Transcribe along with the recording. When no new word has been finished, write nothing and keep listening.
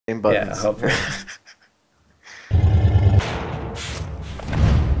same buttons. Yeah, hopefully.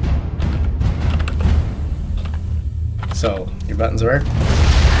 So, your buttons work?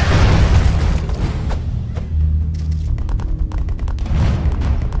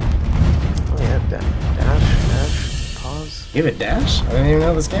 Oh yeah, dash, pause. You have a dash? I didn't even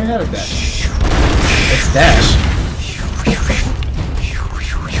know this game had a dash. It's dash.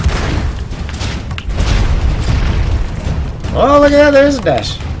 Oh, look at that, there's a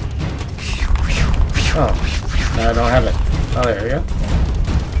dash. Oh, no, I don't have it. Oh, there we go.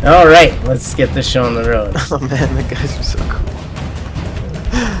 Alright, let's get this show on the road. Oh man, the guys are so cool.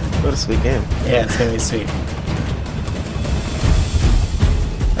 What a sweet game. Yeah, it's gonna be sweet.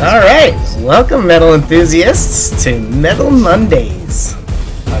 Alright, welcome metal enthusiasts to Metal Mondays.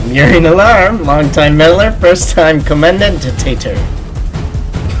 I'm Yuri Alarm, longtime metaler, first time commendatator.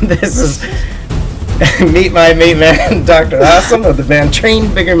 This is meet my mate man, Dr. Awesome of the band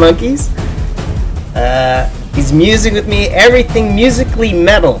Train Bigger Monkeys. He's musing with me everything musically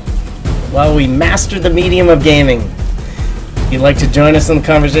metal while we master the medium of gaming. If you'd like to join us in the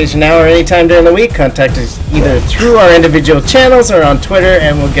conversation now or anytime during the week, contact us either through our individual channels or on Twitter,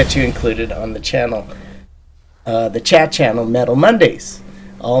 and we'll get you included on the channel, the chat channel, Metal Mondays.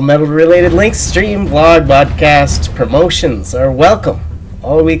 All metal-related links, stream, blog, podcast, promotions are welcome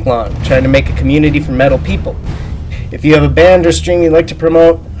all week long, trying to make a community for metal people. If you have a band or stream you'd like to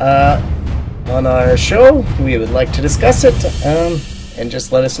promote on our show, we would like to discuss it, and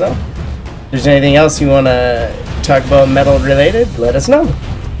just let us know. If there's anything else you want to talk about metal related, let us know.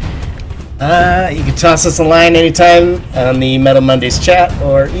 You can toss us a line anytime on the Metal Mondays chat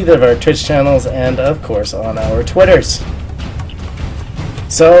or either of our Twitch channels, and of course on our Twitters.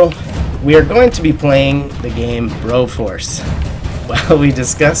 So we are going to be playing the game Broforce while we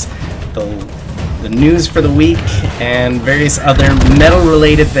discuss the news for the week and various other metal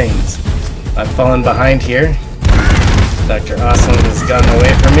related things. I've fallen behind here. Dr. Awesome has gotten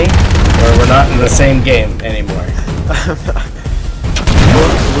away from me, or we're not in the same game anymore.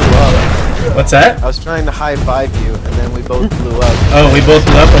 What's that? I was trying to high five you, and then we both blew up. Oh, we both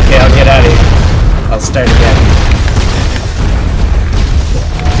blew up? Okay, I'll get out of here. I'll start again.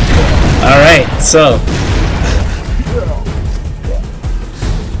 Alright, so.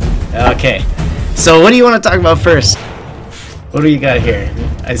 Okay. So, what do you want to talk about first? What do you got here?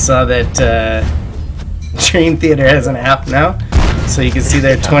 I saw that Dream Theater has an app now, so you can see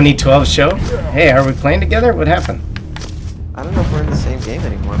their 2012 show. Hey, are we playing together? What happened? I don't know if we're in the same game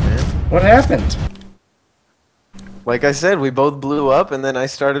anymore, man. What happened? Like I said, we both blew up, and then I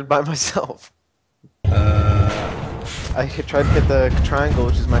started by myself. I tried to hit the triangle,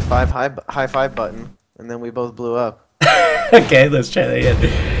 which is my high five button, and then we both blew up. Okay, let's try that again.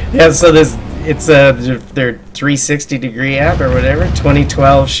 Yeah, so it's their 360-degree app or whatever,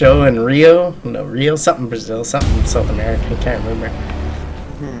 2012 show in Rio, something Brazil, something South America, I can't remember.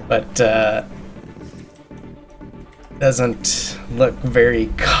 But doesn't look very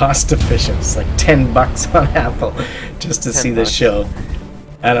cost efficient. It's like $10 on Apple just to see the show.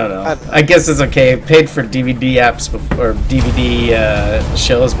 I don't know. I guess it's okay. I paid for DVD apps before, or DVD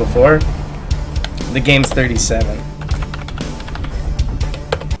shows before. The game's $37.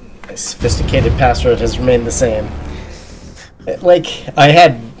 My sophisticated password has remained the same. Like, I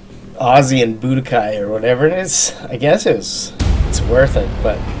had Ozzy and Budokai or whatever, and I guess it's worth it,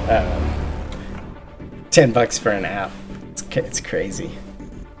 but $10 for an app. It's crazy.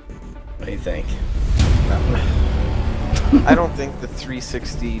 What do you think? I don't think the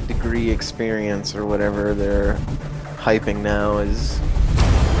 360-degree experience or whatever they're hyping now is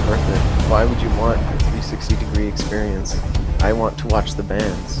worth it. Why would you want a 360-degree experience? I want to watch the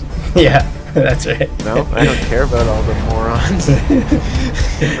bands. Yeah, that's right. No, I don't care about all the morons in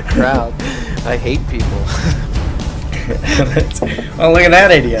the crowd. I hate people. Well, look at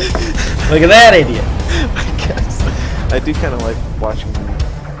that idiot. Look at that idiot. I guess. I do kind of like watching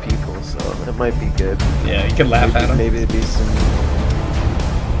people, so it might be good. Yeah, you can laugh at them. Maybe there'd be some...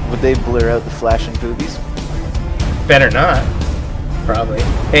 Would they blur out the flashing boobies? Better not. Probably.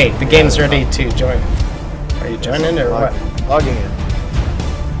 Hey, the game's ready to join. Are you joining or what? Logging in.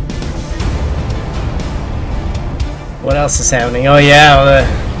 What else is happening? Oh yeah, the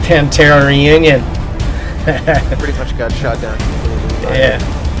Pantera reunion. Pretty much got shot down. Yeah.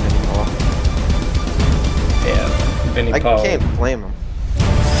 Yeah, Vinnie Paul. I can't blame him.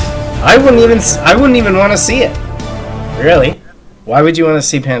 I wouldn't even want to see it. Really? Why would you want to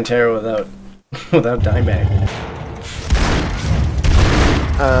see Pantera without Dimebag?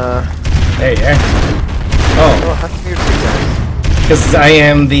 There you are. Oh, how come you're two guys? because I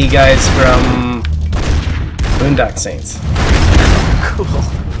am the guys from Boondock Saints. Cool.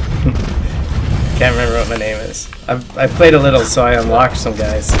 Can't remember what my name is. I played a little, so I unlocked some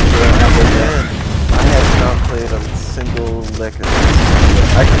guys. I have not played a single lick of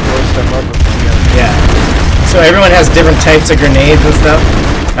this. I can blow stuff up with them. Yeah. So everyone has different types of grenades and stuff.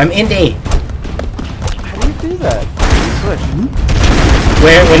 I'm indie. How do you do that? How do you switch?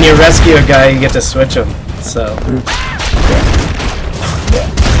 When you rescue a guy, you get to switch him. So.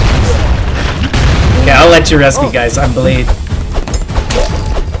 Okay, I'll let you rescue guys. I'm bleed.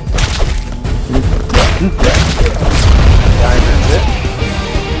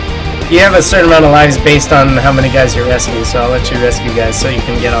 You have a certain amount of lives based on how many guys you rescue, so I'll let you rescue guys so you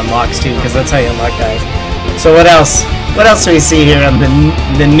can get unlocks too, because that's how you unlock guys. So what else? What else do we see here on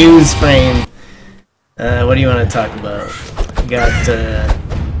the news frame? What do you want to talk about? We got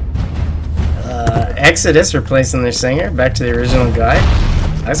Exodus replacing their singer, back to the original guy.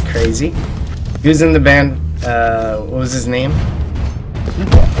 That's crazy. Who's in the band? What was his name?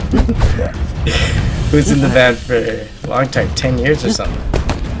 Who's in the band for a long time? 10 years or something?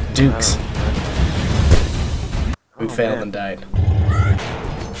 Dukes. Who failed and died. I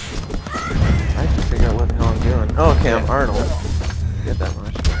have to figure out what the hell I'm doing. Oh, okay, I'm Arnold. Get that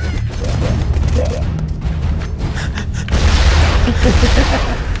much.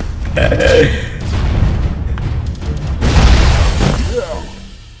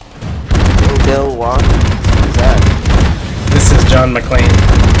 Bill Walker. Who's that? This is John McClane.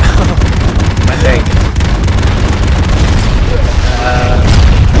 I think.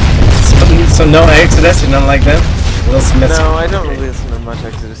 So no Exodus, you don't like them? Will Smith. No, I don't really listen to much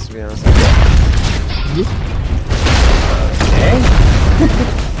Exodus, to be honest. Okay.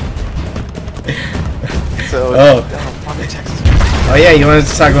 So, probably Texas. Oh yeah, you wanted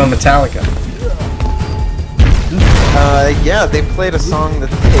to talk about Metallica. Yeah, they played a song that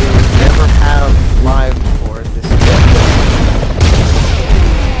they never have live before this year.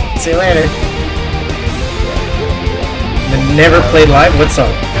 See you later. They never played live? What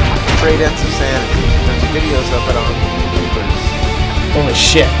song? Great Ends of Sanity. There's videos of it on YouTubers. Holy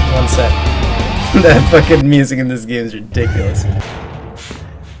shit, one sec. That fucking music in this game is ridiculous.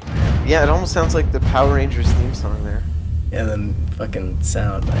 Yeah, it almost sounds like the Power Rangers theme song there. Yeah, then fucking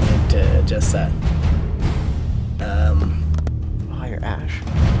sound. I need to adjust that. Oh, you're Ash.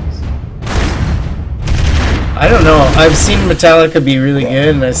 I don't know. I've seen Metallica be really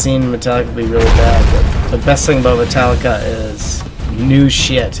good, and I've seen Metallica be really bad. But the best thing about Metallica is new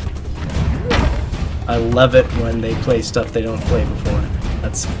shit. I love it when they play stuff they don't play before.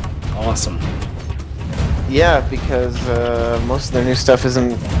 That's awesome. Yeah, because most of their new stuff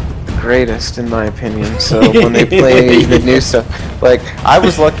isn't the greatest, in my opinion. So when they play the new stuff, like I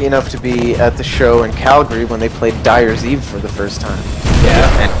was lucky enough to be at the show in Calgary when they played Dyer's Eve for the first time. Yeah.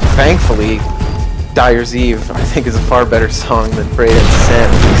 And thankfully, Dyer's Eve I think is a far better song than Great Ends of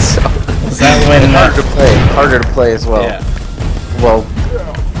Sanity. So Is that when harder to play as well. Yeah. Well,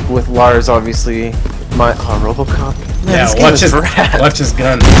 with Lars obviously. RoboCop. Man, Yeah, watch his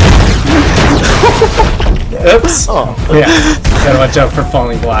gun. Oops. Oh. Yeah, gotta watch out for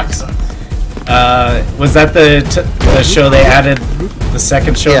falling blocks. Was that the show they added? The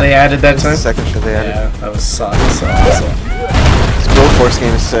second show they added that time? The second show they added. Yeah, that was so awesome. This Gold Force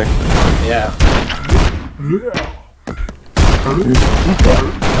game is sick. Yeah.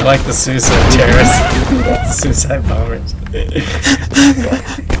 I like the suicide terrorists. Suicide bombers.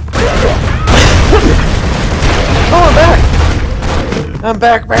 Oh, I'm back! I'm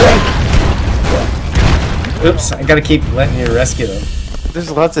back, baby! Oops, I gotta keep letting you rescue them. There's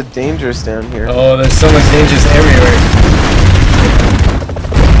lots of dangers down here. Oh, there's so much dangers everywhere.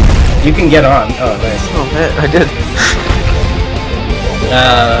 You can get on. Oh, nice. Oh man, I did.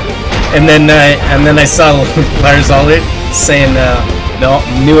 And then I saw Lars Ulrich saying the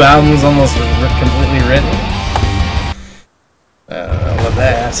new album's almost completely written. What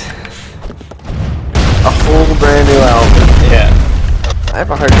that? A whole brand new album. Yeah. I have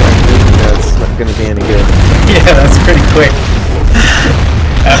a hard time believing that's not going to be any good. Yeah, that's pretty quick.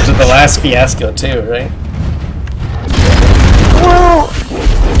 After the last fiasco too, right? Well,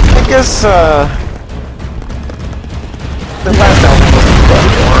 I guess the last album wasn't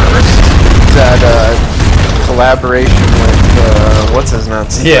the worst. That collaboration with what's his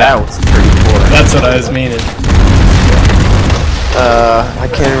nuts? Yeah. That was pretty poor. That's what I was meaning. I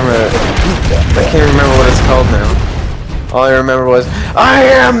can't remember what it's called now. All I remember was, I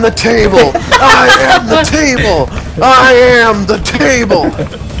am the table! I am the table! I am the table!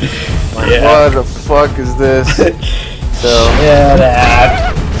 Like, Yeah. what the fuck is this? So,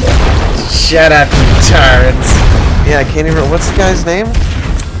 Shut up, you tyrants. yeah, I can't even, what's the guy's name?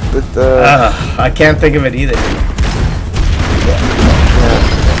 With the... I can't think of it either.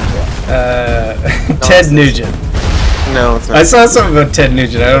 Ted Nugent. No, it's not. I saw something about Ted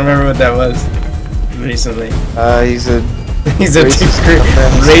Nugent. I don't remember what that was recently. He's a He's a racist,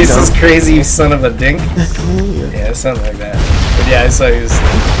 racist, crazy son of a dink. Yeah, something like that. But yeah, I saw he was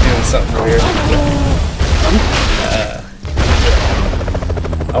doing something weird.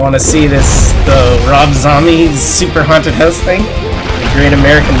 I want to see the Rob Zombie Super Haunted House thing, the Great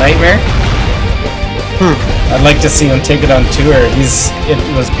American Nightmare. I'd like to see him take it on tour. It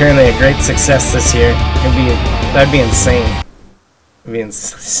was apparently a great success this year. That'd be insane. It'd be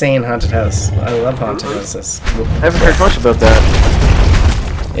insane haunted house. I love haunted houses. I haven't heard much about that.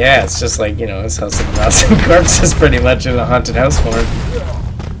 Yeah, it's just like, it's House of the Thousand Corpses pretty much in a haunted house form.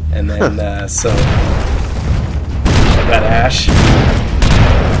 And then, so I got Ash.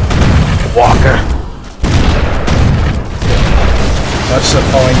 Walker. Watch the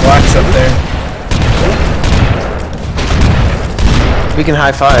falling blocks up there. We can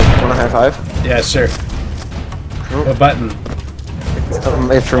high five. Want to high five? Yeah, sure. Oh. What button?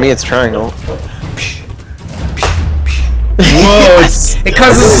 For me, it's triangle. Whoa! It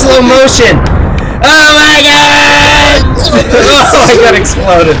causes slow motion. Oh my god! Oh, I got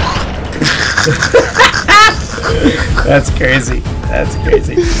exploded. That's crazy. That's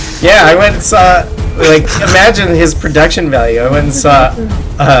crazy. Yeah, I went and saw. Like, imagine his production value. I went and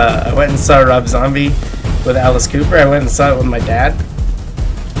saw Rob Zombie with Alice Cooper. I went and saw it with my dad,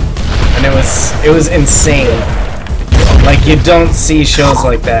 and it was insane. Like, you don't see shows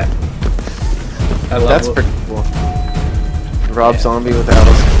like that. I love That's pretty cool. Rob Zombie with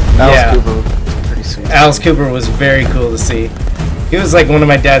Alice Cooper was pretty sweet. Alice Cooper was very cool to see. He was like one of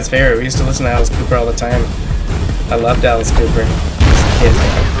my dad's favorite. We used to listen to Alice Cooper all the time. I loved Alice Cooper as a kid.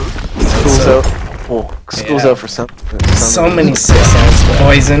 School's out. Oh, school's out for some. So many sick songs.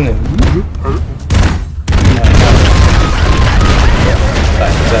 Poison and.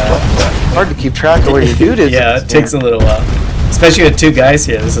 Hard to keep track of where your dude is. Yeah, it takes a little while. Especially with two guys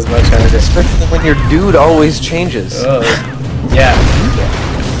here, this is much harder. Especially when your dude always changes. Oh, yeah.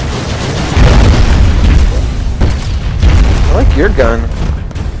 I like your gun.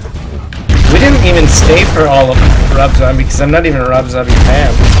 We didn't even stay for all of Rob Zombie because I'm not even a Rob Zombie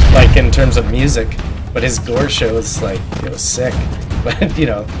fan, like in terms of music. But his gore show was like, it was sick. But I'm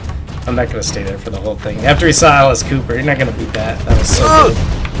not gonna stay there for the whole thing. After we saw Alice Cooper, you're not gonna beat that. That was so good.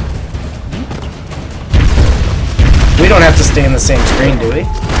 We don't have to stay in the same screen, do we?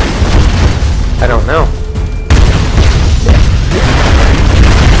 I don't know.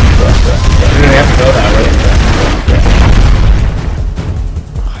 We don't have to go that way.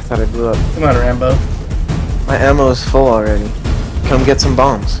 I thought I blew up. Come on, Rambo. My ammo is full already. Come get some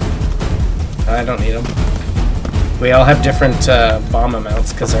bombs. I don't need them. We all have different bomb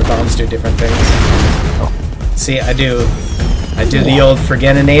amounts because our bombs do different things. Oh. See, I do the old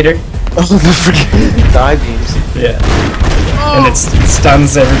Forgetinator. Oh, the freaking die beams. Yeah. And it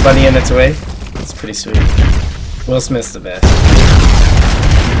stuns everybody in its way. It's pretty sweet. Will Smith's the best.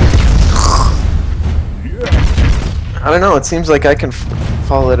 I don't know, it seems like I can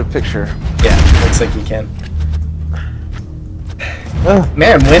follow a picture. Yeah, looks like you can. Oh.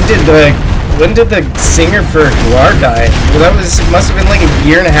 Man, when did the singer for Guar die? Well, must have been like a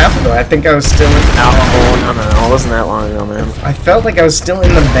year and a half ago. I think I was still in. No, it wasn't that long ago, man. I felt like I was still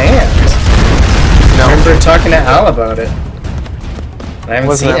in the band. No. I remember talking to Al about it. I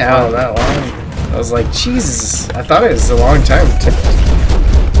haven't seen Al in that long. I was like, Jesus, I thought it was a long time.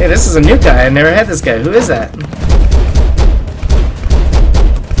 Hey, this is a new guy. I never had this guy. Who is that?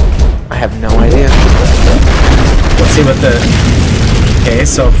 I have no idea. Let's see what the... Okay,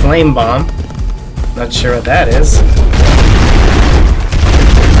 so Flame Bomb. Not sure what that is.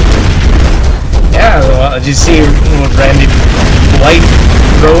 Yeah, well, did you see what Randy White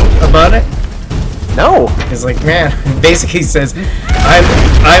wrote about it? No. He's like, man, basically says,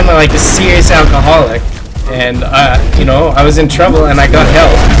 I'm like a serious alcoholic, and I was in trouble and I got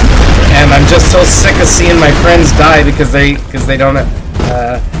help, and I'm just so sick of seeing my friends die because they don't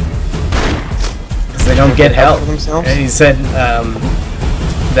get help. And he said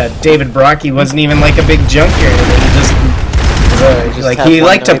that David Brockie wasn't even like a big junkie or anything. He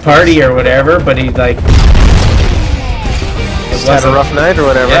liked to party or whatever, but he like. Just had a rough night or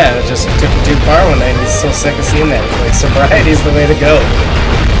whatever. Yeah, it just took it too far one night. He's so sick of seeing that. He's like, sobriety's the way to go.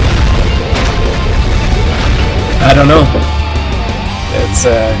 I don't know.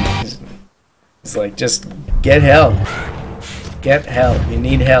 It's like, just get help. Get help. You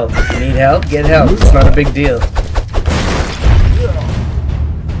need help. You need help? Get help. It's not a big deal.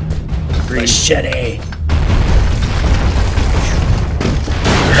 Machete.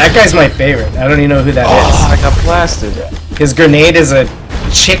 That guy's my favorite. I don't even know who that is. I got blasted. His grenade is a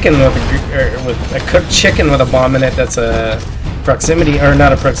chicken with a cooked chicken with a bomb in it. That's a proximity, or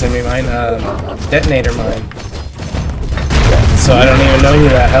not a proximity mine, detonator mine. So I don't even know who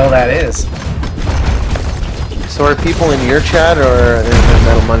the hell that is. So are people in your chat or in the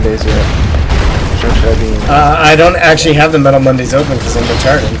Metal Mondays yet? Should I be in? I don't actually have the Metal Mondays open because I'm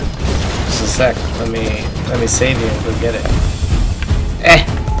retarded. Just a sec. Let me save you and go get it.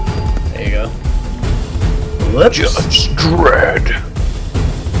 There you go. Whoops. Judge Dredd.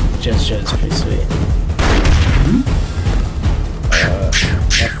 Judge Dredd's pretty sweet.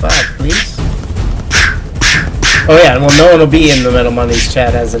 F5, please. Oh yeah, well no one will be in the Metal Mondays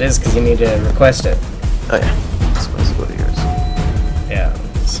chat as it is because you need to request it. Oh yeah. Supposed to go to yours. Yeah,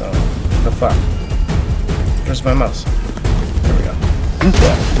 so F5. Where's my mouse? There we go.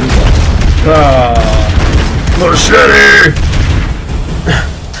 Oh. Machete!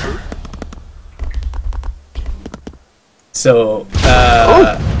 So, I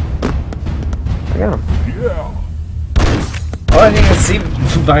got him. Oh, I didn't even see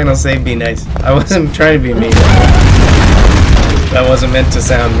Vinyl say be nice. I wasn't trying to be mean. That wasn't meant to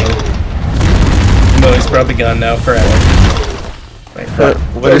sound mean. No, he's probably gone now forever.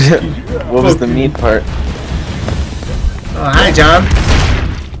 What was the meat part? Oh, hi, John.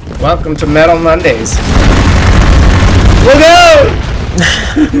 Welcome to Metal Mondays. Look out!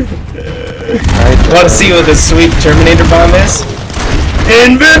 Want to see what the sweet Terminator bomb is?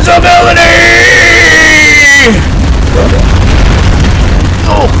 Invincibility!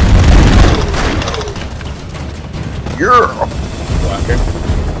 Oh! Yeah! Walker.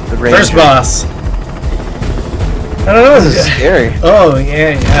 The Ranger. First boss. I don't know. This is scary. Oh,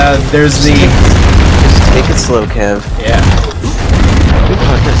 yeah, there's the... Just take it slow, Kev. Yeah. Good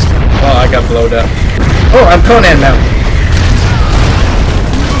podcast. Oh, I got blowed up. Oh, I'm Conan now.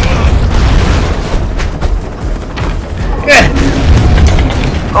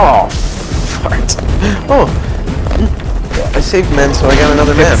 Oh, fart. Oh. I saved men, so I got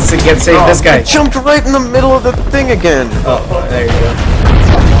another man. Get saved this guy. I jumped right in the middle of the thing again. Oh, there you go.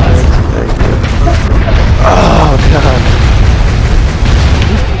 Oh, God.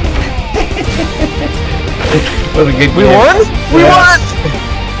 What a good We game. won? We won!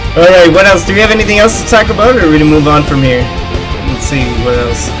 Alright, what else? Do we have anything else to talk about, or are we to move on from here? Let's see, what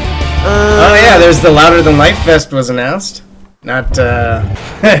else? Oh yeah, there's the Louder Than Life Fest was announced. Not,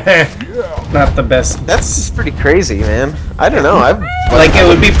 not the best. That's pretty crazy, man. I don't know. Like, it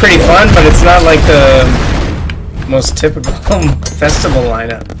would be pretty fun, but it's not like the most typical festival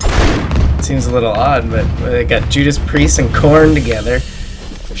lineup. It seems a little odd, but they got Judas Priest and Korn together.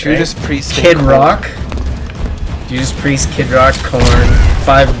 Judas Priest, Kid Rock. Judas Priest, Kid Rock, Korn,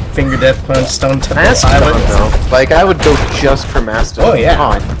 Five Finger Death Punch, Stone Temple That's fun, Pilots. though. Like, I would go just for Mastodon. Oh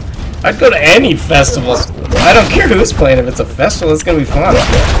yeah. I'd go to any festival. I don't care who's playing. If it's a festival, it's gonna be fun.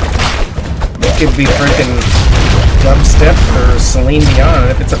 It could be freaking dubstep or Celine Dion.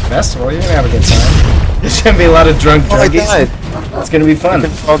 If it's a festival, you're gonna have a good time. There's gonna be a lot of drunk Oh, I druggies. died. It's gonna be fun. You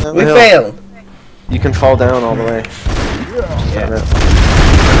can fall down We the hill. failed. You can fall down all the way. Yeah.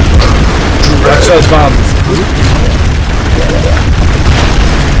 Watch those bombs.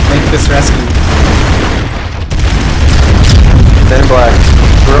 Make this rescue. Then black.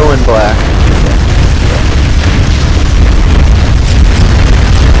 Grow in black.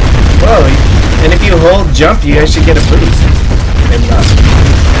 Whoa, and if you hold jump, you actually get a boost. Maybe not.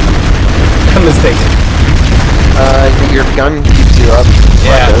 I'm mistaken. Your gun keeps you up.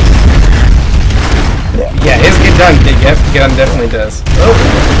 Yeah. Yeah, his gun definitely does. Oh.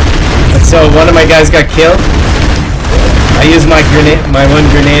 And so one of my guys got killed. I use my grenade, my one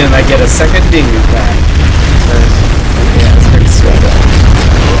grenade, and I get a second dude back. Yeah, that's pretty sweet.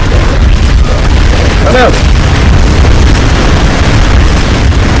 Oh no!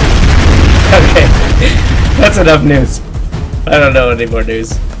 Okay, that's enough news. I don't know any more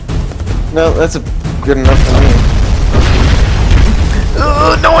news. No, that's good enough for me.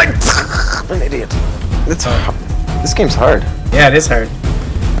 Oh no! I'm an idiot. This game's hard. Yeah, it is hard.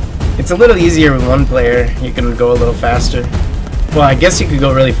 It's a little easier with one player. You can go a little faster. Well, I guess you could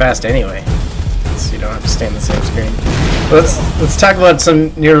go really fast anyway, so you don't have to stay on the same screen. But let's talk about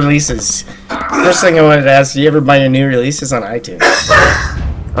some new releases. First thing I wanted to ask: do you ever buy your new releases on iTunes?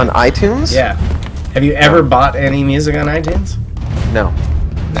 On iTunes? Yeah. Have you ever bought any music on iTunes? No.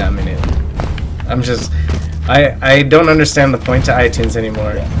 No, I mean it. I'm just. I don't understand the point to iTunes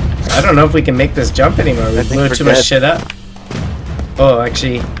anymore. I don't know if we can make this jump anymore. We blew too much shit up. Oh,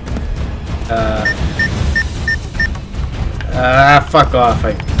 actually. Fuck off.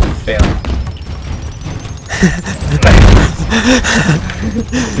 I failed.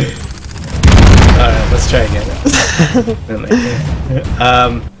 Alright, let's try again.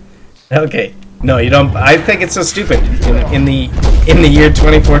 Okay. No, you don't. I think it's so stupid in the year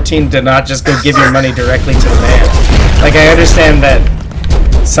 2014 to not just go give your money directly to the band. Like, I understand that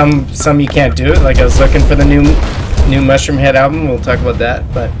some you can't do it. Like, I was looking for the new Mushroom Head album. We'll talk about that,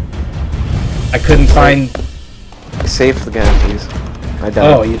 but I couldn't find. Save the guy, please. I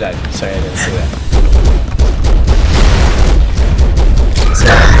died. Oh, you died. Sorry, I didn't see that.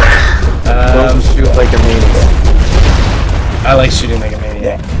 Don't shoot like a maniac. I like shooting like a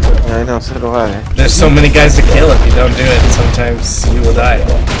maniac. Yeah, I know, so do I. There's so many guys to kill if you don't do it. Sometimes you will die.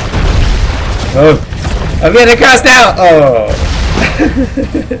 Oh, I'm getting across now. Oh.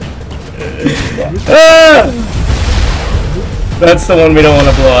 Ah! That's the one we don't want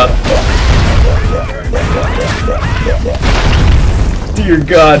to blow up. Dear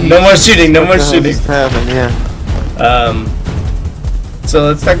God, no more shooting. No more shooting. Yeah. So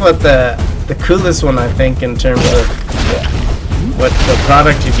let's talk about the coolest one, I think, in terms of what the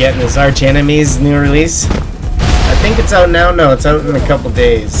product you're getting is Arch Enemy's new release. I think it's out now. No, it's out in a couple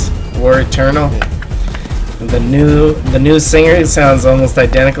days. War Eternal. The new singer sounds almost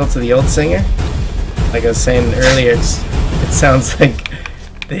identical to the old singer. Like I was saying earlier, it sounds like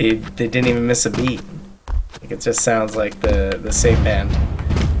they didn't even miss a beat. Like, it just sounds like the same band.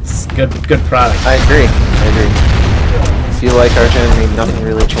 It's good product. I agree. If you like Arch Enemy, nothing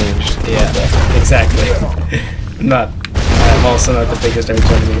really changed. Yeah, exactly. I'm also not the biggest Arch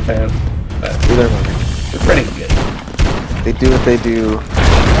Enemy fan, but Either they're pretty good. They do what they do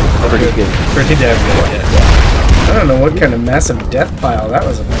pretty good. Pretty damn good, yeah. I don't know what kind of massive death pile that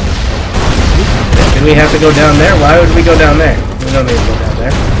was about. Did we have to go down there? Why would we go down there? We don't need to go down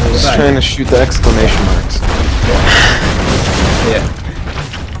there. Just trying to shoot the exclamation marks. Yeah.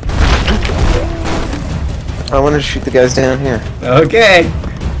 I wanted to shoot the guys down here. Okay.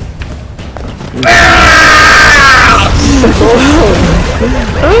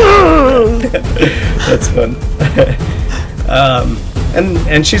 That's fun.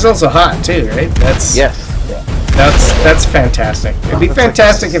 And she's also hot too, right? That's fantastic. It'd be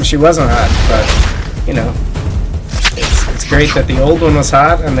fantastic if she wasn't hot, but you know, it's great that the old one was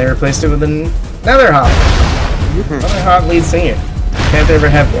hot and they replaced it with another hot lead singer. Can't ever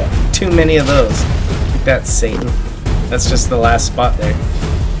have too many of those. That's Satan. That's just the last spot there.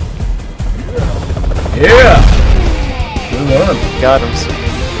 Yeah! Move on. Got him.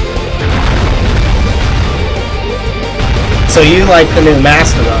 So you like the new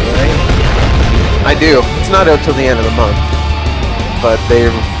Mastodon, right? I do. It's not out till the end of the month. But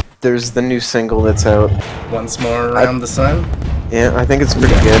there's the new single that's out. Once More Around the Sun? Yeah, I think it's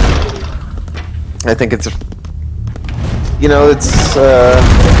pretty good. I think it's... You know, it's...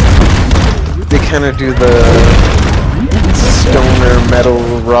 They kind of do the stoner metal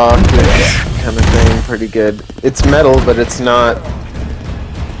rock kind of thing pretty good. It's metal, but it's not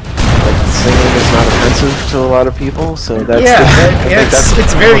like the singing is not offensive to a lot of people. So that's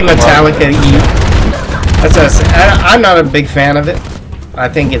it's very Metallica-y. I'm not a big fan of it. I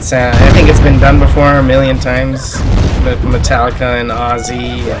think it's been done before a million times with Metallica and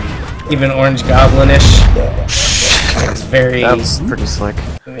Ozzy and even Orange Goblin-ish. It's very... That's pretty slick.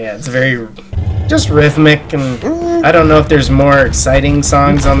 Yeah, it's very just rhythmic, and I don't know if there's more exciting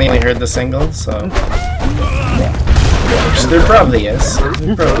songs on the... I heard the single, so... Which there probably is. But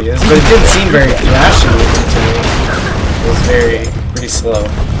it didn't seem very thrashy to me. It was pretty slow.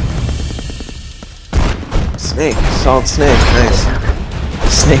 Snake. Solid Snake. Nice.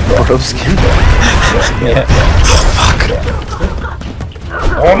 Snake Borowskin. Yeah. Fuck.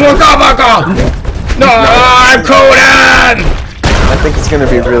 Oh my god! No, I'm Conan! I think it's gonna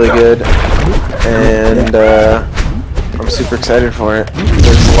be really good, and I'm super excited for it.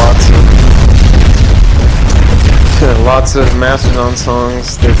 There's lots of Mastodon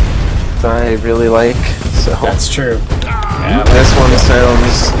songs that I really like. So that's true. Yeah, this one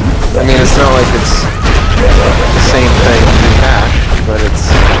sounds. I mean, it's not like it's the same thing rehashed, but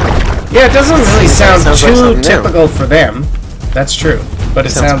it's. Yeah, it doesn't really sound too like typical for them. That's true, but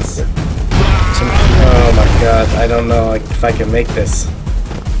it sounds. Oh my god, I don't know if I can make this.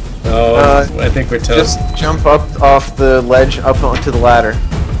 Oh, I think we're toast. Just jump up off the ledge, up onto the ladder.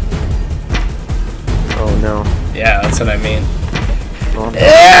 Oh no. Yeah, that's what I mean. Oh, no.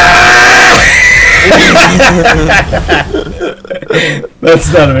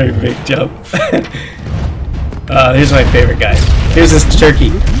 That's not a very big jump. Here's my favorite guy. Here's this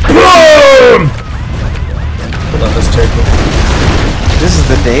turkey. Boom! I love this turkey. This is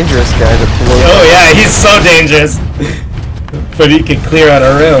the dangerous guy that blows. Oh yeah, he's so dangerous. But he can clear out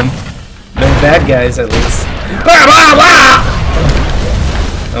a room. No bad guys, at least.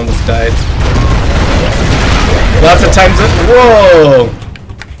 Almost died. Lots of times. Whoa!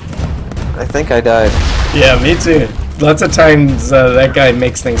 I think I died. Yeah, me too. Lots of times that guy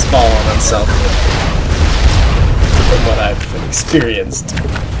makes things fall on himself. From what I've experienced.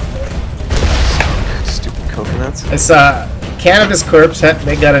 Stupid coconuts. I saw Cannabis Corpse.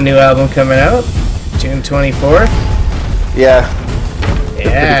 They got a new album coming out, June 24th. Yeah.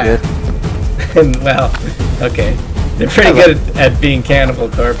 Yeah. Well, okay. They're pretty good at being Cannibal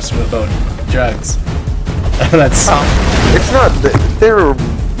Corpse without drugs. That's. It's not.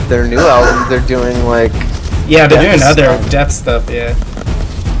 Their new album. They're doing like. Yeah, they're doing other stuff. death stuff. Yeah.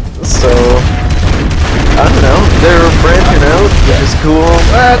 So I don't know. They're branching out, which is cool.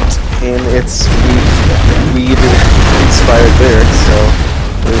 What? And it's weed inspired lyrics, so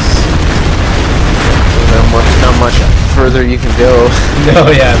there's not much further you can go. No,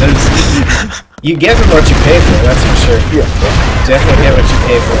 yeah, there's. You get what you pay for, that's for sure. Yeah. Definitely get what you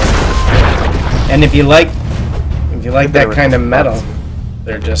pay for. And if you like that kind of metal,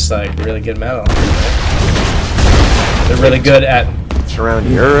 they're just like really good metal. They're really good at. It's around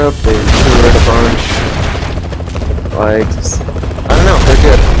Europe. They toured a bunch. Like, I don't know. They're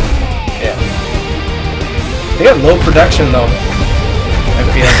good. Yeah. They got low production though. I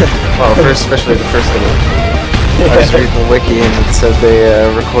feel. Well, especially the first one. I was reading the wiki and it said they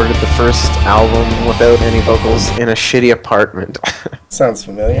recorded the first album without any vocals in a shitty apartment. Sounds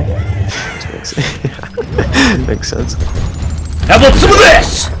familiar. Makes sense. How about some of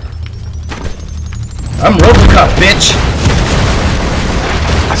this? I'm Robocop, bitch.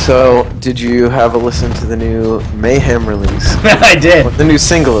 So, did you have a listen to the new Mayhem release? I did. The new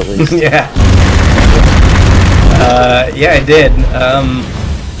single, at least. Yeah. Yeah, I did.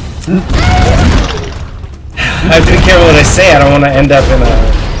 I have to be careful what I say. I don't want to end up in a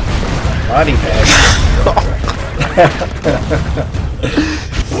body bag.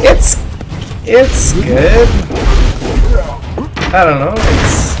 It's good. I don't know.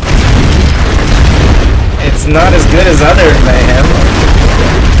 It's not as good as other Mayhem.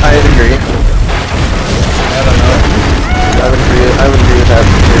 I agree. I don't know. I would agree with that.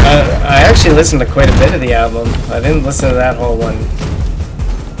 I actually listened to quite a bit of the album. I didn't listen to that whole one,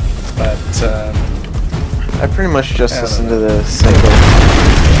 but I pretty much just listened to the single.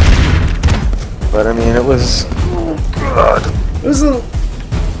 But I mean, it was. Oh God. it was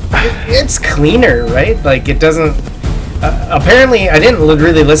it's cleaner, right? Like it doesn't. Apparently, I didn't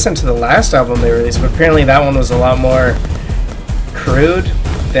really listen to the last album they released, but apparently that one was a lot more crude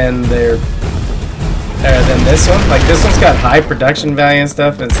than than this one. Like this one's got high production value and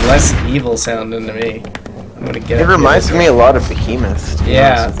stuff. It's less evil sounding to me. I'm gonna get. It reminds me a lot of Behemoth.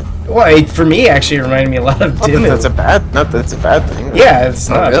 Yeah. Well, for me, actually, it reminded me a lot of Dimmu. Not that it's a bad thing. Yeah, it's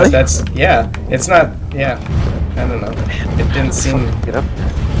not. Really? But that's it's not. Yeah, I don't know. It didn't seem. Get up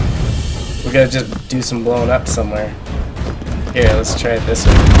there. We gotta just do some blowing up somewhere. Here, let's try it this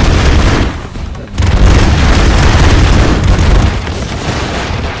way.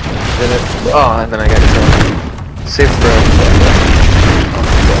 And then I got to save throw.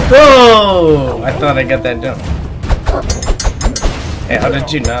 Whoa! I thought I got that jump. Hey, how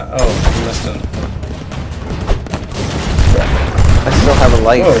did you not? Oh, you must have. I still have a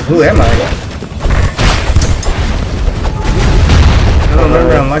light. Whoa, who am I? I don't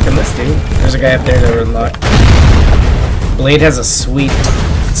remember unlocking this, dude. There's a guy up there that we're unlocked. Blade has a sweet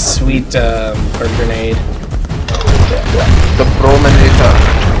grenade. The Prominator.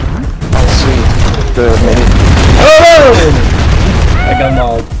 Sweet. The mini. Oh! I got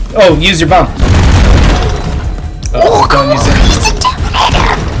mauled. Oh, use your bomb. Oh, don't use it.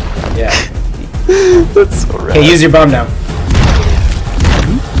 Yeah. That's so rad. Okay, use your bomb now.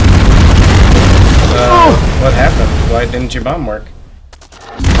 What happened? Why didn't your bomb work?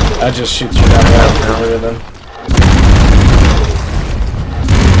 I'll just shoot you down there then.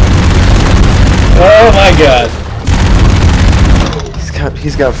 Oh my god.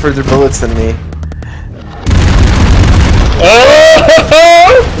 He's got further bullets than me.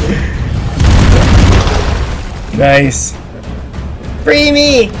 Oh! Nice. Free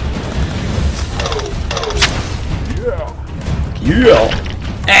me! Yeah.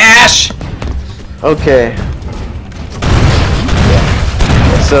 Ash! Okay.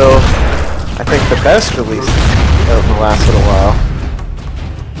 So, I think the best release out in the last little while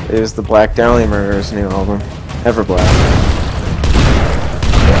is the Black Dahlia Murderers' new album, Everblack.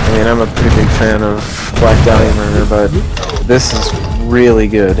 I mean, I'm a pretty big fan of Black Dahlia Murder, but this is really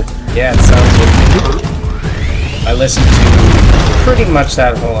good. Yeah, it sounds good. I listened to pretty much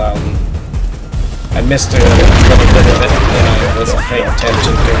that whole album. I missed a little bit of it when I wasn't paying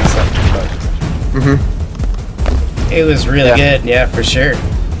attention to something, but it was really good, yeah, for sure.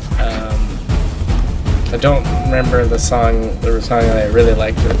 I don't remember the song. There was a song that I really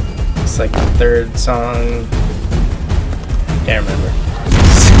liked. It's like the third song. Can't remember.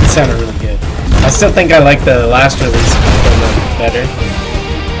 It sounded really good. I still think I like the last release better.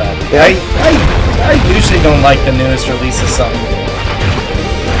 But yeah. I usually don't like the newest releases song.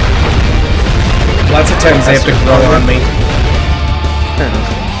 Lots of times they have to grow on me.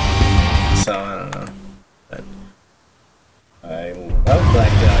 So I don't know. But I love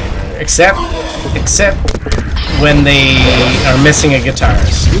Black Dahlia, except when they are missing a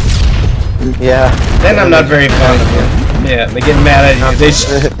guitarist. Yeah. Then I'm not very fond of them. Yeah, they get mad at you.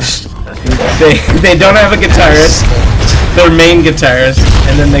 They don't have a guitarist, their main guitarist,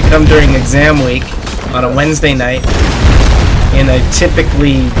 and then they come during exam week on a Wednesday night in a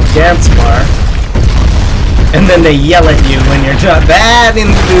typically dance bar, and then they yell at you when you're not that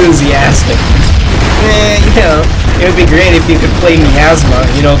enthusiastic. You know, it would be great if you could play Miasma,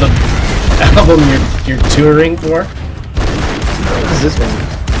 you know, the album you're touring for. What does this mean?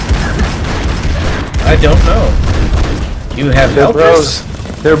 I don't know. You have They're helpers? bros.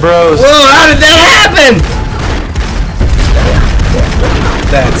 They're bros. Whoa, how did that happen?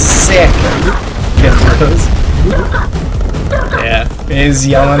 That's sick. Get bros. Yeah, he's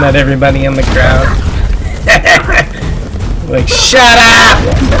yelling at everybody in the crowd. Like, shut up!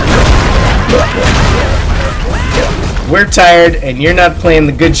 We're tired and you're not playing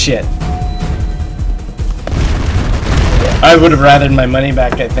the good shit. I would have rathered my money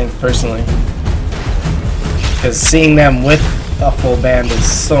back, I think, personally. Because seeing them with a full band is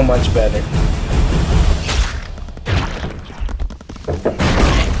so much better.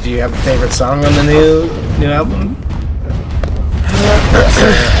 Do you have a favorite song on the new album?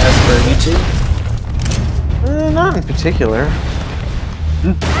 As for you two? Not in particular.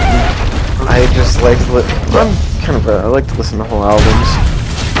 I just like to I like to listen to whole albums.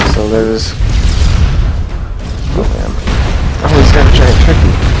 So there's... Oh man. Oh, he's got a giant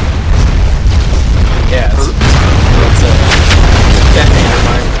turkey. Yeah, it's a detonator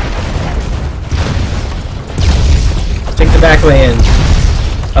mine. Take the back way in.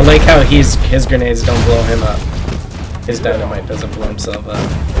 I like how his grenades don't blow him up. His dynamite doesn't blow himself up.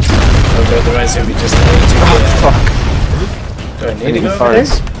 Otherwise he'll be just way too good. Fuck. Do I need to go over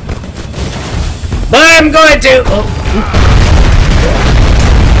farts. there? But I'm going to!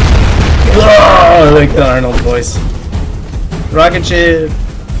 Oh, I like the Arnold voice. Rocket ship!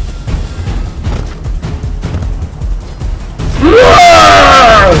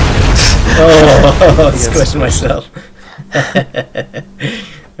 Oh, squished myself.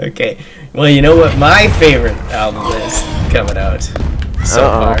 Okay. Well, you know what my favorite album is coming out so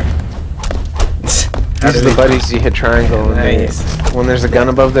far. These are the buddies you hit triangle and Nice. when there's a gun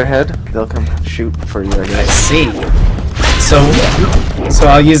above their head, they'll come shoot for you, I I guess. see. So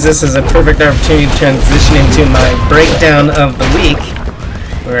I'll use this as a perfect opportunity to transition into my breakdown of the week,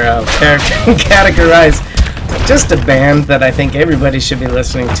 where I'll categorize just a band that I think everybody should be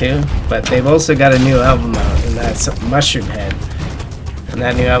listening to, but they've also got a new album out, and that's Mushroomhead. And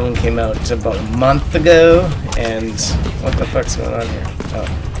that new album came out about a month ago, and what the fuck's going on here? Oh.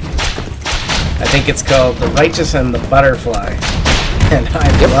 I think it's called The Righteous and the Butterfly, and I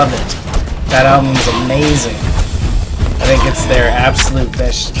love it. That album's amazing. I think it's their absolute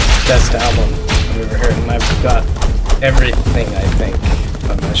best album I've ever heard, and I've got everything, I think,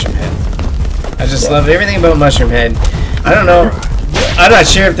 of Mushroomhead. I just love everything about Mushroomhead. I don't know, I'm not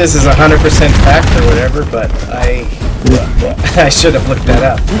sure if this is 100% fact or whatever, but I should have looked that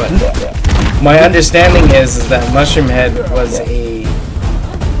up. But my understanding is that Mushroomhead was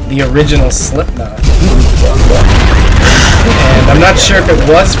the original Slipknot. And I'm not sure if it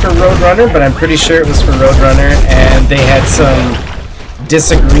was for Roadrunner, but I'm pretty sure it was for Roadrunner, and they had some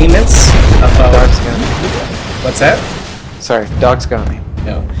disagreements about... Dog's got me. What's that? Sorry, dog's got me.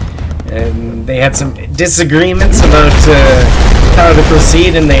 No. And they had some disagreements about how to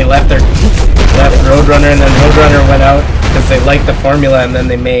proceed, and they left Roadrunner, and then Roadrunner went out because they liked the formula, and then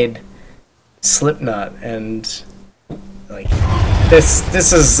they made Slipknot, and like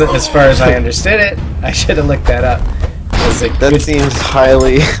this is as far as I understood it. I should have looked that up. That seems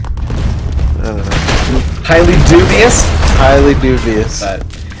highly... I don't know. Highly dubious? Highly dubious. But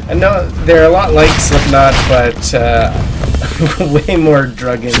I know they're a lot like Slipknot, but way more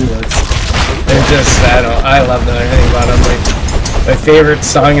drug influence. They're just, I love them, everything about them. Like, my favorite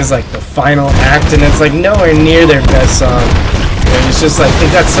song is like the final act, and it's like nowhere near their best song. And it's just like,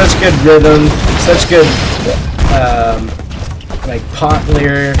 they've got such good rhythm, such good like pot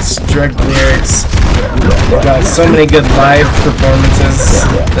lyrics, drug lyrics. They've got so many good live performances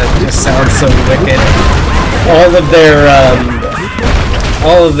that just sound so wicked. All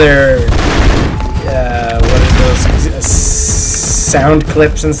of their sound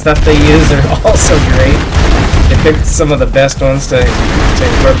clips and stuff they use are also great. They picked some of the best ones to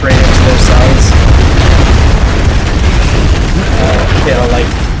incorporate into their songs. You know, like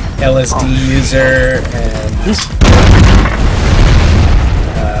LSD User and...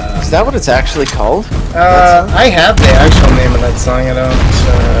 Is that what it's actually called? I have the actual name of that song. I don't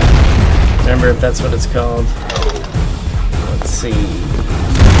remember if that's what it's called. Let's see.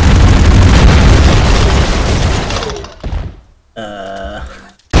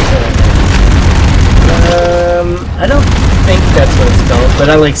 I don't think that's what it's called, but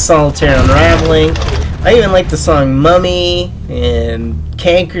I like Solitaire Unraveling. I even like the song Mummy and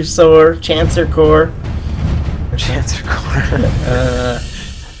Cancer Core. Cancer Core.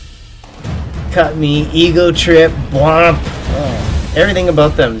 Cut Me, Ego Trip, Bwomp. Oh, everything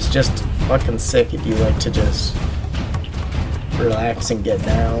about them is just fucking sick if you like to just relax and get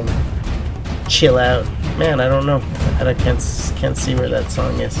down, chill out. Man, I don't know. I can't see where that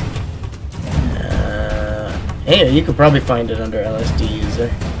song is. Anyway, you could probably find it under LSD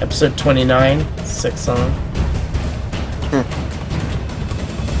User. Episode 29, sick song.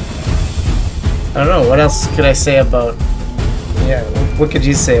 I don't know, what else could I say about... Yeah, what could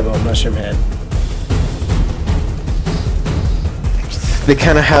you say about Mushroom Head? They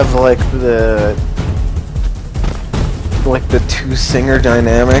kind of have like the two-singer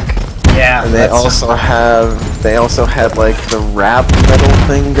dynamic. Yeah, and they also had like the rap metal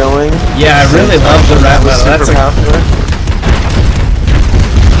thing going. Yeah, I really love the rap metal. That's super popular.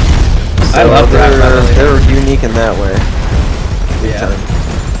 I love rap metal. They're unique in that way. Big time.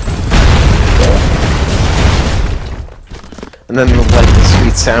 And then like the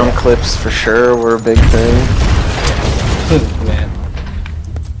sweet sound clips for sure were a big thing. Man.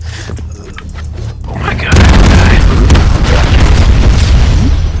 Oh my god.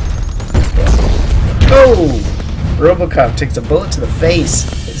 Oh! Robocop takes a bullet to the face.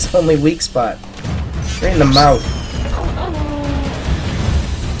 His only weak spot. Right in the mouth.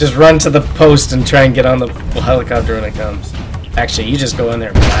 Just run to the post and try and get on the helicopter when it comes. Actually, you just go in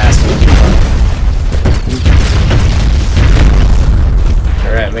there and blast it.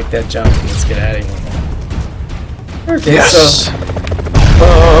 Alright, make that jump and let's get out of here. Okay, yes. so...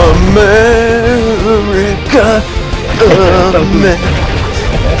 America!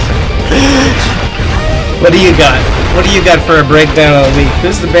 What do you got? What do you got for a breakdown of the week?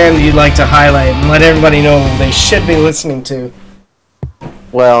 Who's the band you'd like to highlight and let everybody know they should be listening to?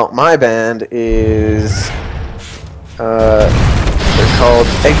 Well, my band is they're called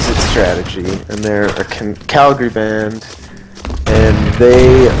Exit Strategy, and they're a Calgary band, and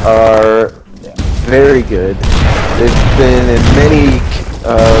they are very good. They've been in many,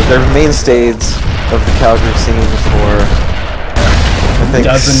 they're mainstays of the Calgary scene for I think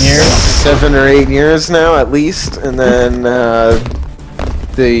dozen years? 7 or 8 years now, at least. And then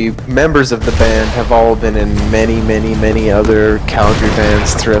the members of the band have all been in many other Calgary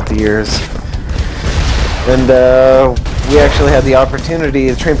bands throughout the years. And we actually had the opportunity,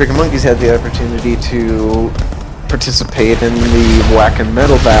 the Trainbreaker Monkeys had the opportunity to participate in the Whacking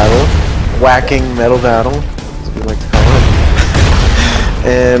Metal Battle, as we like to call it.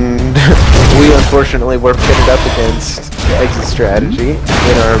 And we unfortunately were pitted up against Exit Strategy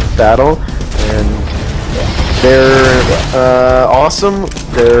in our battle, and they're awesome.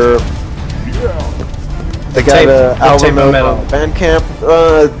 They got an album out on Bandcamp.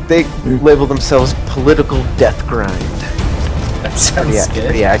 They label themselves Political Death Grind. That sounds good.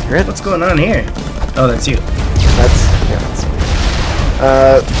 Pretty accurate. What's going on here? Oh, that's you. That's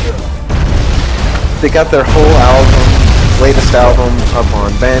they got their whole latest album up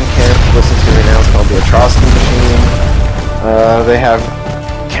on Bandcamp. Listen to it now. It's called The Atrocity Machine. They have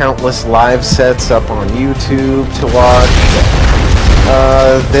countless live sets up on YouTube to watch.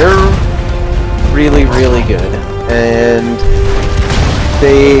 They're really good, and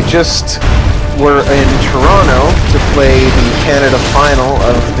they just were in Toronto to play the Canada final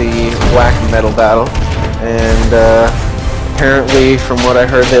of the Whack Metal Battle, and apparently, from what I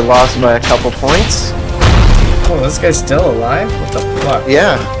heard, they lost by a couple points. Oh, this guy's still alive? What the fuck?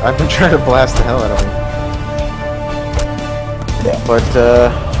 Yeah, I've been trying to blast the hell out of him. But,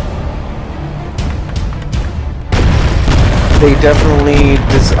 they definitely,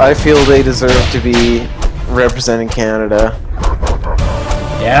 I feel they deserve to be representing Canada.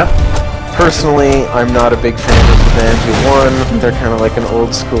 Yeah? Personally, I'm not a big fan of the band who won. They're kind of like an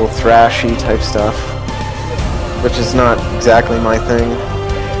old school thrashy type stuff, which is not exactly my thing.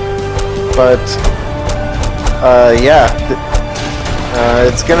 But, yeah,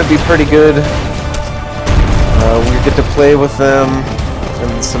 it's gonna be pretty good. We get to play with them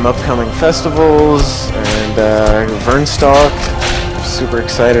and some upcoming festivals, and Vernstock. Super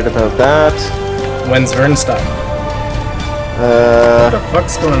excited about that. When's Vernstock? What the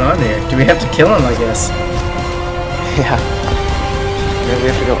fuck's going on here? Do we have to kill him, I guess? Yeah. Maybe we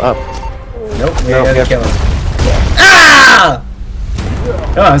have to go up. Nope, we gotta kill him. Ah!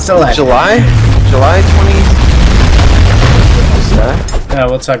 Oh, I'm still alive. July 20... Is that? No,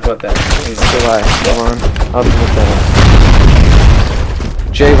 we'll talk about that. July. Go on. I'll look that up.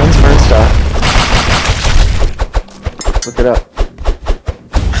 Jay, when's Vernstock? Look it up.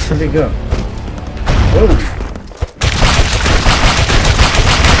 Where'd he go? Whoa.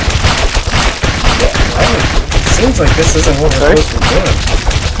 It seems like this isn't what we're supposed to be doing.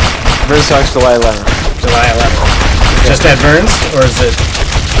 Vernstock's July 11th. July 11th. Just at Vern's, or is it?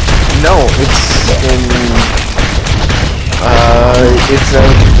 No, it's in. It's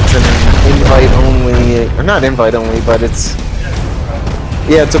an invite only, or not invite only, but it's.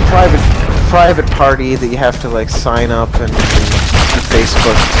 Yeah, it's a private party that you have to like sign up and through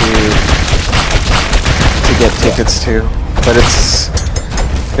Facebook to get tickets to. But it's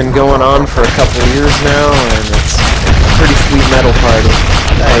been going on for a couple of years now, and it's a pretty sweet metal party.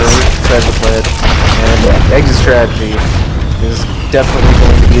 I'm excited to play it. And Exit Strategy is definitely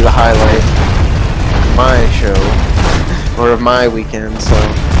going to be the highlight of my show, or of my weekend, so,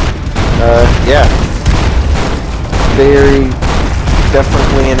 yeah. They're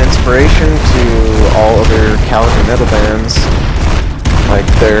definitely an inspiration to all other Calgary metal bands. Like,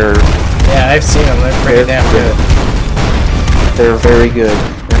 they're... Yeah, I've seen them, they're pretty damn good. They're very good,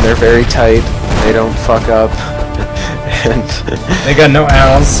 and they're very tight, they don't fuck up, and... They got no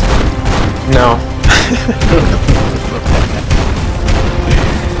owls. No.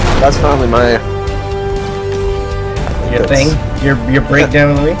 That's probably my... Your thing? Your breakdown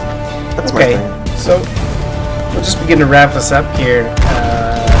of the week? That's my thing. So, we'll just begin to wrap us up here.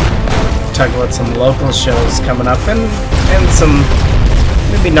 Talk about some local shows coming up, and some,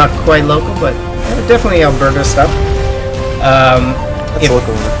 maybe not quite local, but definitely Alberta stuff. That's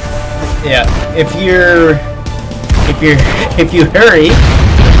local. Yeah, if you hurry,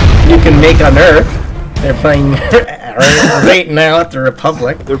 you can make Unearth. They're playing right now at the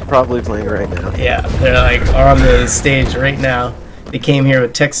Republic. They're probably playing right now. Yeah, they're like on the stage right now. They came here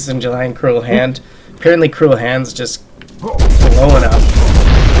with Texas in July and Cruel Hand. Apparently Cruel Hand's just blowing up.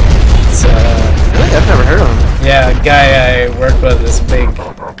 It's, really? I've never heard of them. Yeah, a guy I work with is big.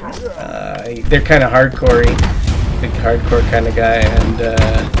 They're kind of hardcore-y. Big hardcore kind of guy, and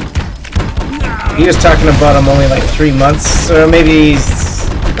he was talking about them only like 3 months, or maybe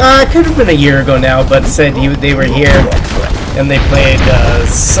it could have been a year ago now, but said they were here and they played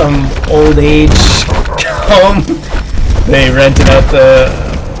some old age home. They rented out the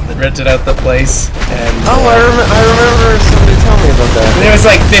place, and I remember somebody telling me about that. There was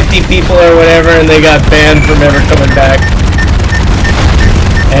like 50 people or whatever, and they got banned from ever coming back.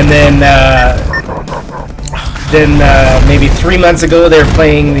 And then maybe 3 months ago they were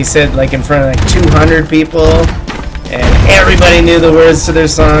playing, they said, like in front of like 200 people, and everybody knew the words to their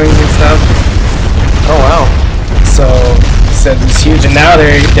songs and stuff. Oh wow. So he said it was huge, and now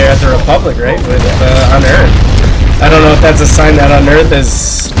they're at the Republic, right, with Unearth. I don't know if that's a sign that Unearth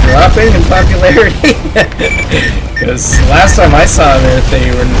is dropping in popularity, because last time I saw Unearth, they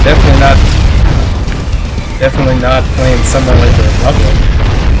were definitely not playing somewhere like the Republic.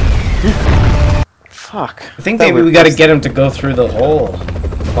 Fuck. I think maybe we got to get him to go through the hole,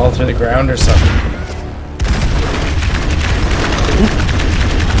 fall through the ground or something.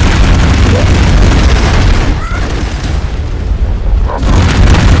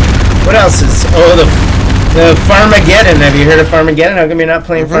 What else is? Oh, the Farmageddon. Have you heard of Farmageddon? How come you're not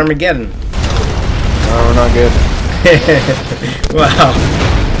playing Farmageddon? Oh, not good. Wow.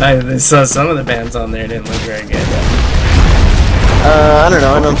 I saw some of the bands on there didn't look very good. I don't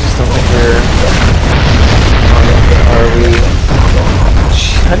know. I don't think we're. Are we?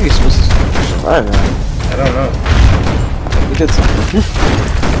 How are you supposed to survive that? I don't know. We did something.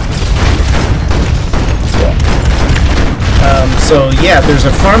 So yeah, there's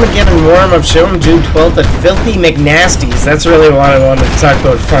a Farmageddon warm-up show on June 12th at Filthy McNasty's. That's really what I wanted to talk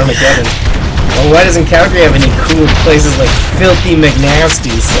about, Farmageddon. Well, why doesn't Calgary have any cool places like Filthy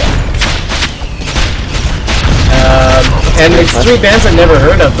McNasty's? And it's 3 bands I've never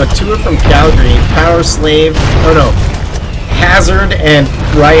heard of, but 2 are from Calgary. Power Slave, Hazard and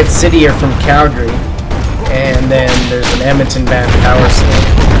Riot City are from Calgary. And then there's an Edmonton band, Power Slave.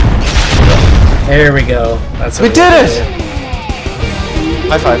 There we go. That's what we did it!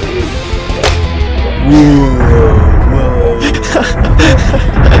 High five. Whoa.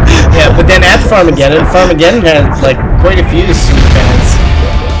 Yeah, but then at Farmageddon had like quite a few sweet bands.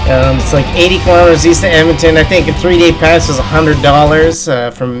 It's like 80 kilometers east of Edmonton. I think a 3-day pass is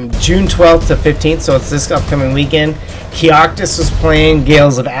 $100 from June 12th to 15th, so it's this upcoming weekend. Keoctus was playing,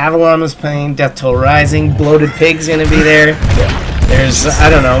 Gales of Avalon was playing, Death Toll Rising, Bloated Pig's gonna be there. There's, I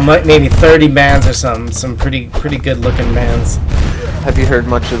don't know, maybe 30 bands or something, some pretty good looking bands. Have you heard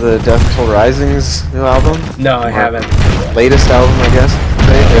much of the Death Toll Rising's new album? No, I haven't. Latest album, I guess.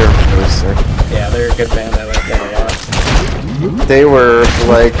 They're really sick. Yeah, they're a good band. I like them a lot. They were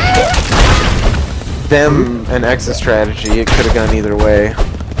like them and Exit Strategy. It could have gone either way.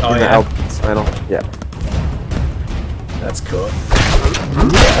 Oh, in the yeah? album's title. Yeah. That's cool.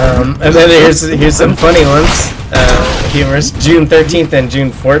 And then here's some funny ones. Humorous. June 13th and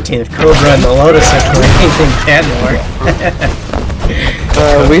June 14th, Cobra and the Lotus are playing in Canmore.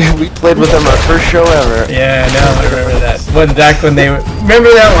 We played with them our first show ever. Yeah, I know. I remember that. Back when they were... Remember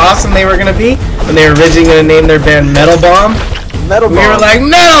how awesome they were going to be? When they were originally going to name their band Metal Bomb? Metal Bomb. We were like,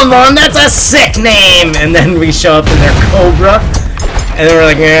 Metal Bomb, that's a sick name! And then we show up in their Cobra. And then we're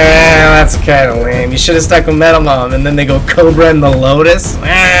like, that's kind of lame. You should have stuck with Metal Bomb. And then they go Cobra and the Lotus.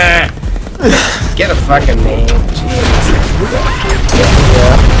 Get a fucking name. Jeez.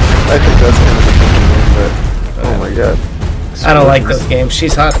 Yeah, I think that's kind of a funny name, but... Oh my god. I don't like those games.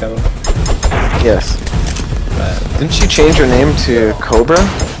 She's hot, though. Yes. Didn't she change her name to Cobra? I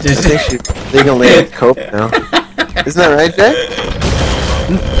think she's legally a Cobra now. Isn't that right, Jay?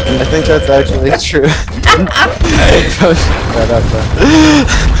 I think that's actually true.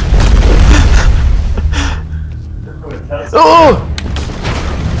 Oh!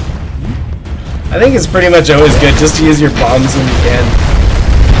 I think it's pretty much always good just to use your bombs when you can.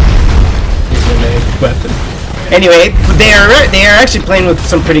 Use your main weapon. Anyway, they are actually playing with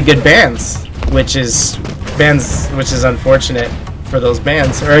some pretty good bands, which is unfortunate for those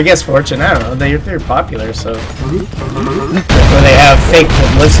bands, or I guess fortunate. I don't know. They're popular, so or they have fake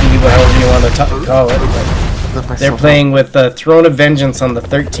publicity, however you want to call it. But they're playing with Throne of Vengeance on the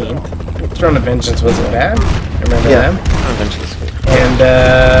 13th. Throne of Vengeance wasn't bad. Remember them? And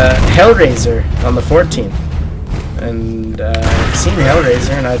Hellraiser on the 14th. And I've seen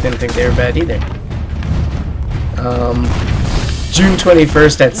Hellraiser, and I didn't think they were bad either. June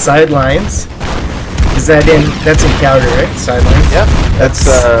 21st at Sidelines. Is that in? That's in Calgary, right? Sidelines. Yep. That's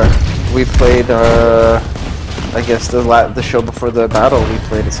we played. I guess the show before the battle we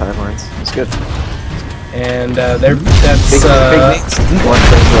played at Sidelines. It's good. And that's Big Nate's doing more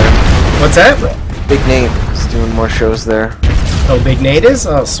shows there. What's that? Big Nate is doing more shows there. Oh, Big Nate is?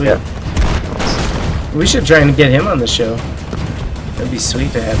 Oh, sweet. Yep. We should try and get him on the show. That'd be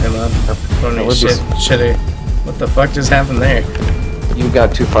sweet to have him on. Should've. What the fuck just happened there? You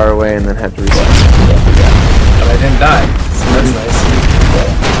got too far away and then had to reset. But I didn't die, so that's nice.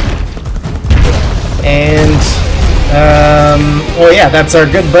 And, oh yeah, that's our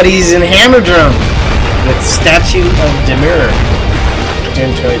good buddies in Hammerdrum with Statue of Demure.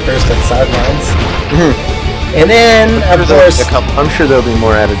 June 21st at Sidelines. And then, of course... I'm sure there'll be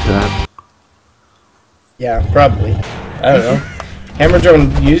more added to that. Yeah, probably. I don't know.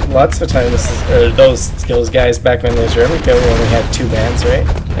 Hammerdrum, lots of times, those guys back when there was Reverend Kill, we only had 2 bands, right?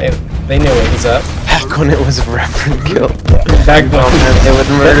 They knew it was up. Back when it was Reverend Kill. Back when they would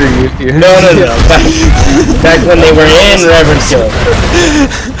murder you if you... No. Back when they were in Reverend Kill.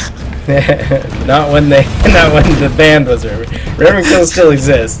 not when the band was Reverend. Reverend Kill still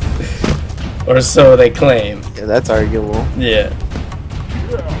exists. Or so they claim. Yeah, that's arguable. Yeah.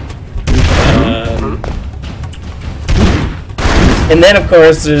 And then, of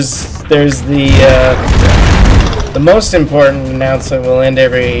course, there's the most important announcement we'll end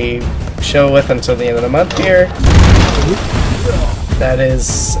every show with until the end of the month here. That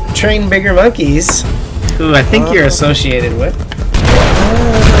is Train Bigger Monkeys, who I think you're associated with.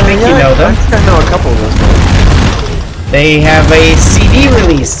 I think you know them. I know a couple of those guys. They have a CD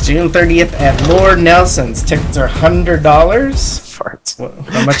release June 30th at Lord Nelson's. Tickets are $100. Farts.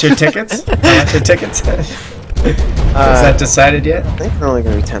 How much are tickets? Is that decided yet? I think they're only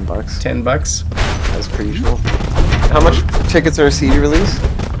going to be $10. $10? As per usual. How much tickets are a CD release?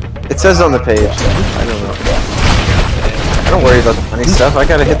 It says on the page. I don't know. I don't worry about the funny stuff. I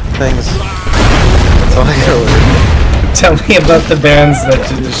gotta hit the things. That's all I gotta worry. Tell me about the bands that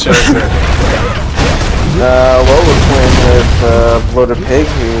did the shows. Well, we're playing with Bloated Pig,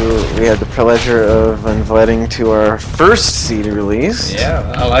 who we had the pleasure of inviting to our first CD release. Yeah,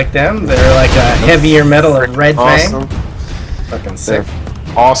 I like them. They're like a heavier metal of Red Fang. Fucking sick.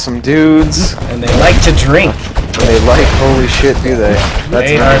 They're awesome dudes. And they like to drink. They like holy shit, do they?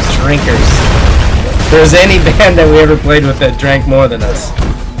 They are drinkers. If there's any band that we ever played with that drank more than us,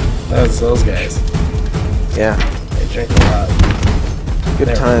 that's those guys. Yeah. They drink a lot.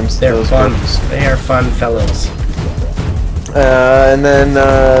 Good times. They're those fun. groups. They are fun fellows. And then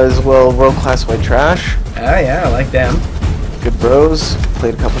as well, World Class White Trash. Oh yeah, I like them. Good bros.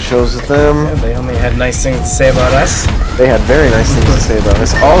 Played a couple shows with them. Yeah, they only had nice things to say about us. They had very nice things to say about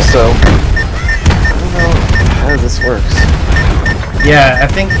us. Also, I don't know how this works. Yeah, I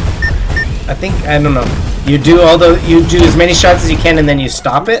think I don't know. You do as many shots as you can, and then you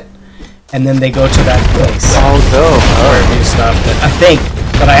stop it, and then they go to that place Oh, dope. where you stopped it. I think,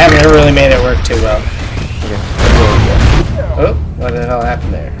 but I haven't really made it work too well. Oh, what the hell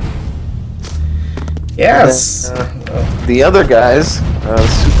happened there? Yes. The other guys,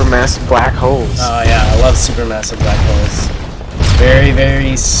 supermassive black holes. Oh yeah, I love supermassive black holes. Very,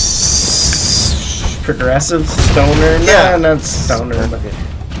 very progressive stoner. Yeah. No, not stoner, but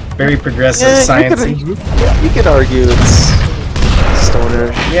very progressive, Yeah, sciencey. you could argue it's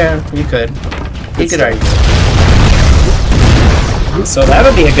stoner. Yeah, you could. You Good could stuff. argue. So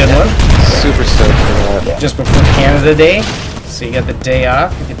that'll be a good one. Super stoked for that. Just before Canada Day. So you got the day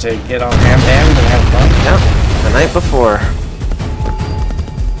off. You get to get on ham band and have fun. Yeah, the night before.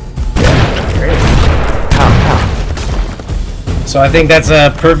 Great. Pow, So I think that's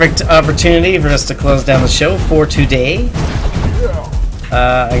a perfect opportunity for us to close down the show for today.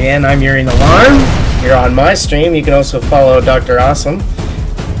 Again, I'm Yuri Alarm. You're on my stream. You can also follow Dr. Awesome.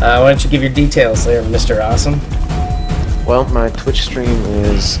 Why don't you give your details there, Mr. Awesome? Well, my Twitch stream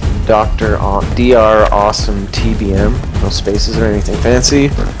is Dr. Awesome TBM. No spaces or anything fancy.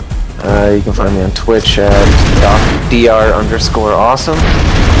 You can find me on Twitch at Dr_Awesome.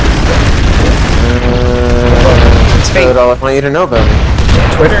 That's about all I want you to know about me.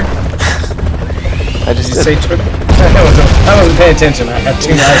 Twitter? I just Did you say Twitter? I wasn't paying attention. I had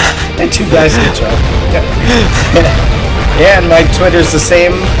two guys in the chat. Yeah, and my Twitter's the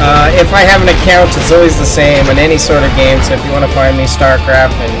same. If I have an account, it's always the same in any sort of game. So if you want to find me,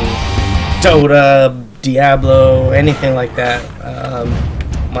 StarCraft and Dota, Diablo, anything like that,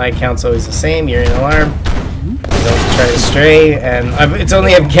 my account's always the same. You're in alarm. Don't try to stray. And it's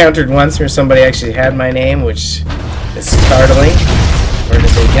only encountered once where somebody actually had my name, which is startling. Where did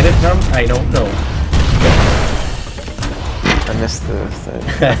they get it from? I don't know. I missed the thing.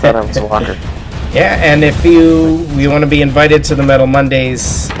 I thought I was Walker. Yeah, and if you want to be invited to the Metal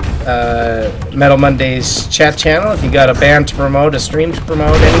Mondays chat channel, if you got a band to promote, a stream to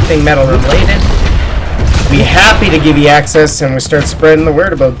promote, anything metal related, be happy to give you access, and we start spreading the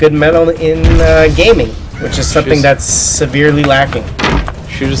word about good metal in gaming, which is something that's severely lacking.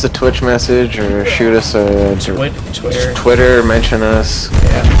 Shoot us a Twitch message or shoot us a Twitter, mention us.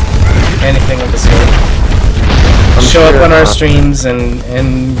 yeah, anything of the sort. Show up on our streams and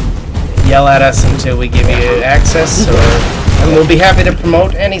yell at us until we give you access, and we'll be happy to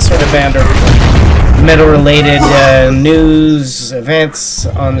promote any sort of band or metal-related news, events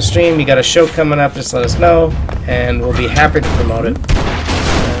on the stream. You got a show coming up, just let us know, and we'll be happy to promote it.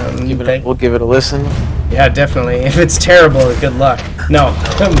 We'll give it a listen. Yeah, definitely. If it's terrible, good luck. No,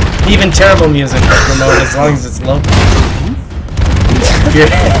 even terrible music we'll promote as long as it's local.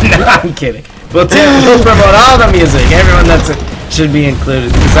 No, I'm kidding. We'll promote all the music, everyone should be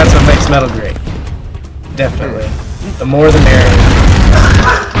included, because that's what makes metal great. Definitely. The more the merrier.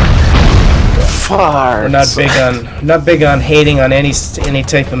 Far. We're not big on hating on any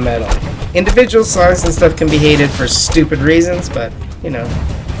type of metal. Individual songs and stuff can be hated for stupid reasons, but you know,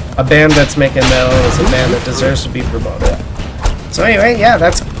 a band that's making metal is a band that deserves to be promoted. So anyway, yeah,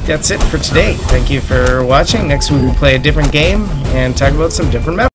 that's it for today. Thank you for watching. Next week we'll play a different game and talk about some different metal.